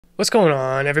What's going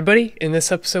on, everybody? In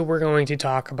this episode, we're going to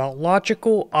talk about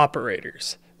logical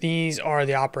operators. These are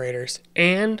the operators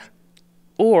and,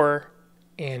 or,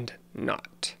 and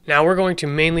not. Now, we're going to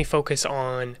mainly focus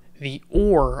on the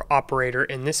or operator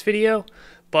in this video,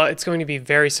 but it's going to be a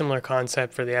very similar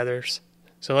concept for the others.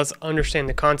 So let's understand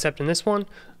the concept in this one,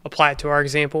 apply it to our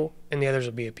example, and the others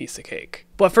will be a piece of cake.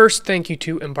 But first, thank you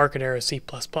to Embarcadero C++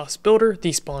 Builder,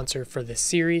 the sponsor for this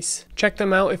series. Check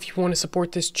them out if you want to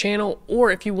support this channel,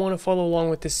 or if you want to follow along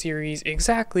with this series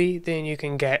exactly, then you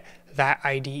can get that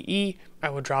IDE. I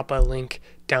will drop a link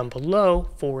down below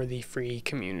for the free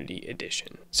community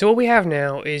edition. So what we have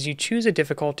now is you choose a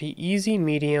difficulty, easy,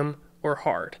 medium, or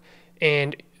hard,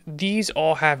 and these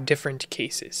all have different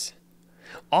cases.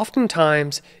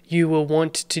 Oftentimes, you will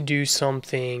want to do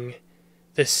something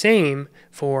the same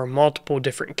for multiple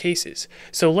different cases.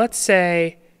 So let's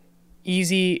say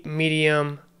easy,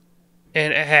 medium,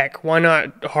 and heck, why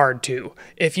not hard too?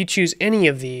 If you choose any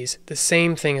of these, the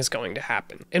same thing is going to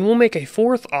happen. And we'll make a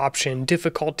fourth option,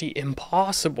 difficulty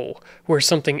impossible, where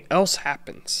something else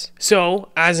happens.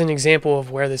 So, as an example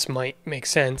of where this might make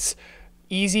sense,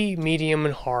 easy, medium,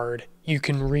 and hard, you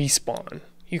can respawn.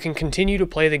 You can continue to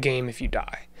play the game if you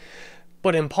die.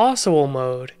 But impossible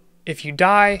mode, if you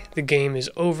die, the game is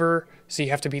over, so you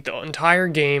have to beat the entire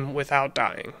game without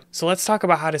dying. So let's talk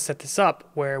about how to set this up,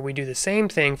 where we do the same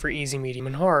thing for easy, medium,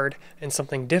 and hard, and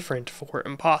something different for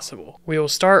impossible. We will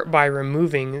start by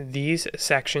removing these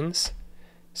sections,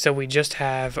 so we just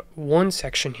have one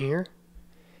section here,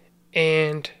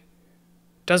 and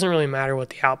it doesn't really matter what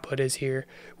the output is here.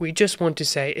 We just want to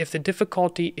say if the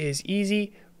difficulty is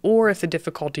easy, or if the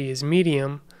difficulty is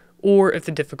medium, or if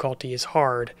the difficulty is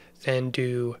hard, then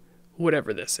do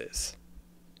whatever this is.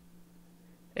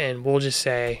 And we'll just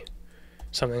say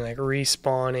something like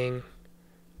respawning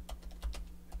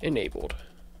enabled.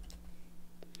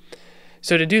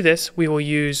 So to do this, we will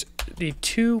use the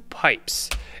two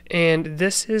pipes. And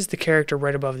this is the character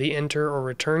right above the enter or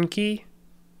return key.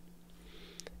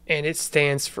 And it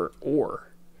stands for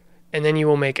or. And then you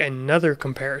will make another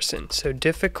comparison. So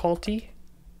difficulty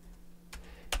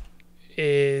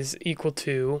is equal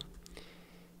to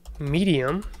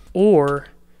medium, or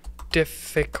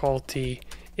difficulty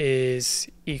is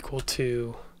equal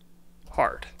to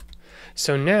hard.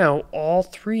 So now all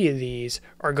three of these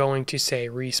are going to say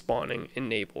respawning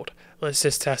enabled. Let's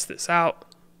just test this out.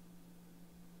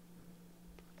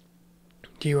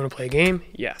 Do you want to play a game?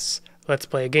 Yes. Let's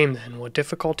play a game then. What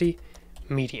difficulty?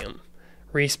 Medium.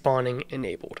 Respawning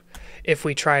enabled. If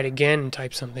we try it again and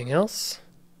type something else,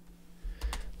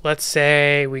 let's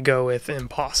say we go with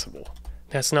impossible.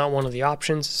 That's not one of the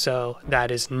options, so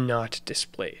that is not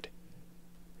displayed.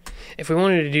 If we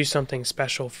wanted to do something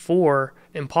special for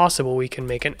impossible, we can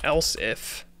make an else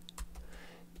if.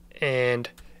 And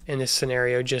in this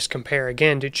scenario, just compare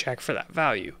again to check for that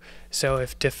value. So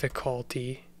if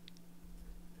difficulty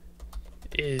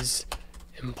is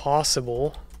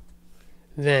impossible,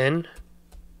 then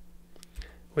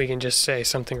we can just say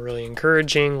something really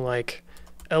encouraging like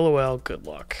LOL, good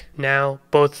luck. Now,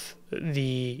 both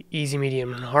the easy,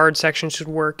 medium, and hard section should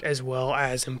work, as well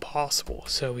as impossible.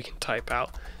 So we can type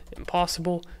out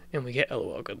impossible, and we get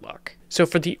LOL, good luck. So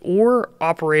for the or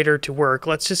operator to work,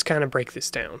 let's just kind of break this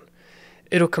down.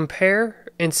 It'll compare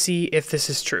and see if this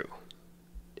is true.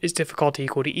 Is difficulty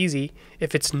equal to easy?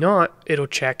 If it's not, it'll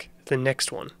check the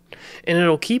next one. And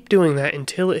it'll keep doing that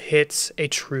until it hits a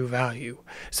true value.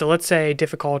 So let's say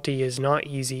difficulty is not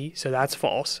easy, so that's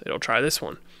false. It'll try this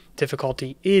one.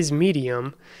 Difficulty is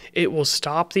medium. It will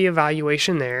stop the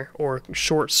evaluation there, or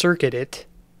short circuit it,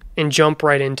 and jump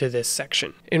right into this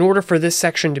section. In order for this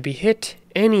section to be hit,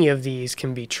 any of these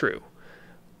can be true.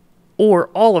 Or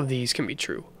all of these can be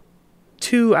true.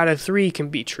 2 out of 3 can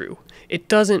be true. It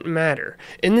doesn't matter.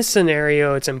 In this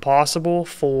scenario, it's impossible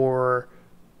for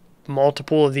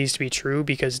multiple of these to be true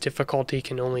because difficulty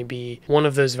can only be one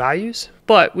of those values,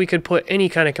 but we could put any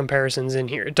kind of comparisons in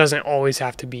here. It doesn't always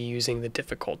have to be using the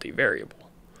difficulty variable.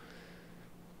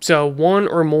 So one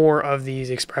or more of these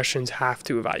expressions have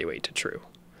to evaluate to true.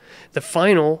 The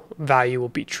final value will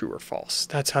be true or false.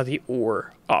 That's how the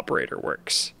or operator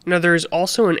works. Now there's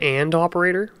also an and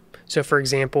operator. So for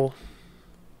example,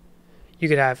 you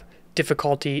could have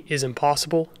difficulty is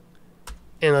impossible,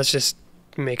 and let's just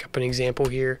make up an example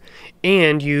here,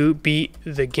 and you beat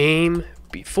the game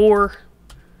before,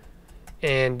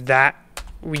 and that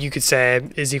you could say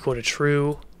is equal to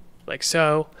true, like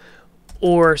so.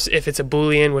 Or if it's a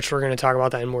Boolean, which we're going to talk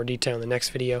about that in more detail in the next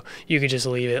video, you could just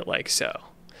leave it like so.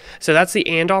 So that's the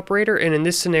and operator, and in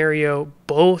this scenario,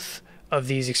 both of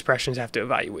these expressions have to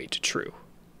evaluate to true.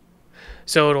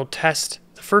 So it'll test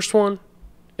the first one,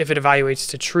 If it evaluates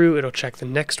to true, it'll check the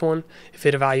next one. If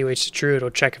it evaluates to true, it'll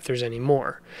check if there's any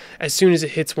more. As soon as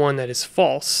it hits one that is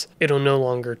false, it'll no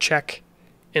longer check,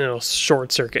 and it'll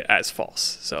short circuit as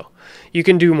false. So you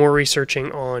can do more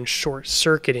researching on short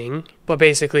circuiting, but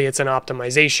basically it's an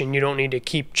optimization. You don't need to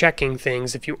keep checking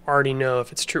things if you already know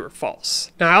if it's true or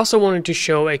false. Now I also wanted to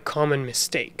show a common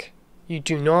mistake. You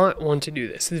do not want to do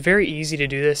this. It's very easy to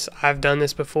do this. I've done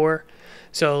this before.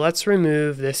 So let's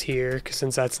remove this here, because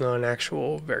since that's not an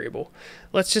actual variable.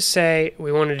 Let's just say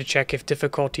we wanted to check if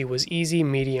difficulty was easy,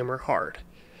 medium, or hard.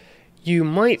 You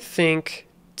might think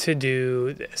to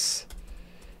do this.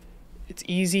 It's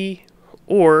easy,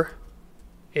 or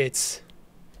it's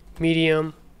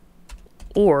medium,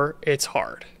 or it's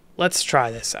hard. Let's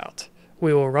try this out.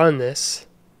 We will run this.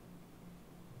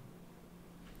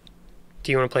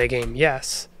 Do you want to play a game?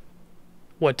 Yes.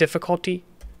 What difficulty?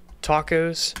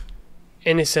 Tacos.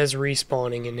 And it says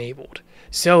respawning enabled.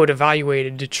 So it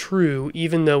evaluated to true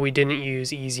even though we didn't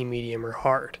use easy, medium, or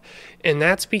hard. And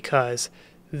that's because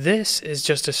this is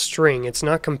just a string. It's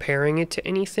not comparing it to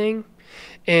anything.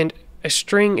 And a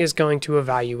string is going to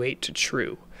evaluate to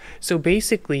true. So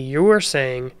basically you are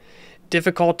saying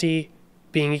difficulty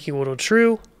being equal to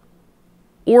true,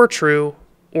 or true,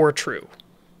 or true.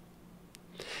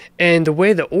 And the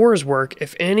way the ORs work,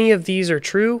 if any of these are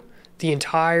true, the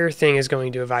entire thing is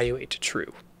going to evaluate to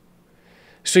true.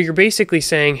 So you're basically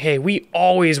saying, hey, we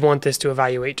always want this to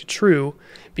evaluate to true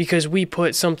because we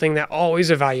put something that always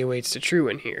evaluates to true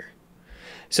in here.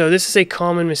 So this is a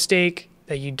common mistake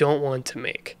that you don't want to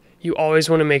make. You always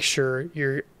want to make sure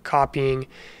you're copying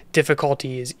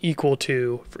difficulty is equal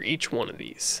to for each one of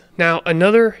these. Now,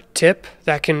 another tip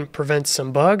that can prevent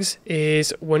some bugs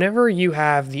is whenever you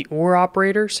have the OR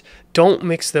operators, don't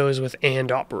mix those with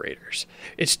AND operators.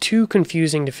 It's too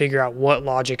confusing to figure out what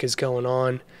logic is going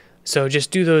on, so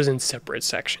just do those in separate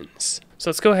sections. So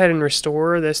let's go ahead and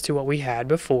restore this to what we had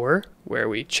before, where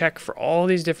we check for all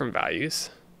these different values,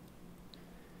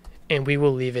 and we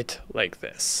will leave it like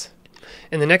this.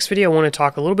 In the next video, I want to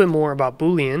talk a little bit more about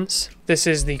Booleans. This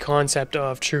is the concept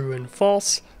of true and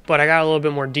false, but I got a little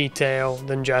bit more detail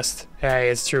than just, hey,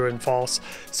 it's true and false.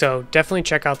 So definitely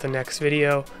check out the next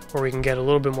video where we can get a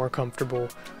little bit more comfortable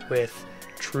with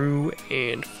true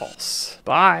and false.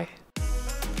 Bye.